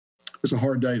It's a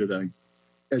hard day today.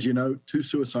 As you know, 2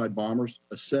 suicide bombers,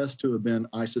 assessed to have been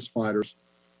ISIS fighters,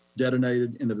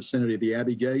 detonated in the vicinity of the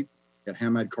Abbey Gate at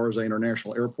Hamad Karzai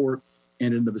International Airport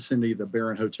and in the vicinity of the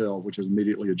Baron Hotel, which is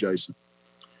immediately adjacent.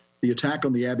 The attack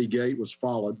on the Abbey Gate was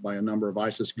followed by a number of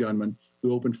ISIS gunmen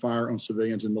who opened fire on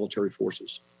civilians and military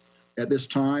forces. At this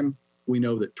time, we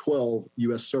know that 12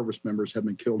 U.S. service members have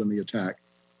been killed in the attack,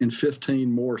 and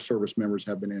 15 more service members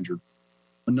have been injured.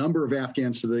 A number of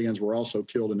Afghan civilians were also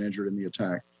killed and injured in the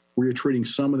attack. We are treating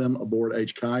some of them aboard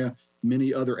H-Kaya.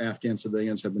 Many other Afghan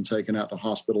civilians have been taken out to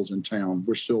hospitals in town.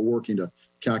 We're still working to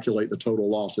calculate the total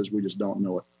losses. We just don't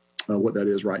know what that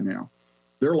is right now.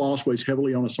 Their loss weighs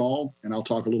heavily on us all, and I'll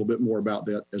talk a little bit more about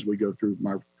that as we go through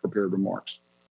my prepared remarks.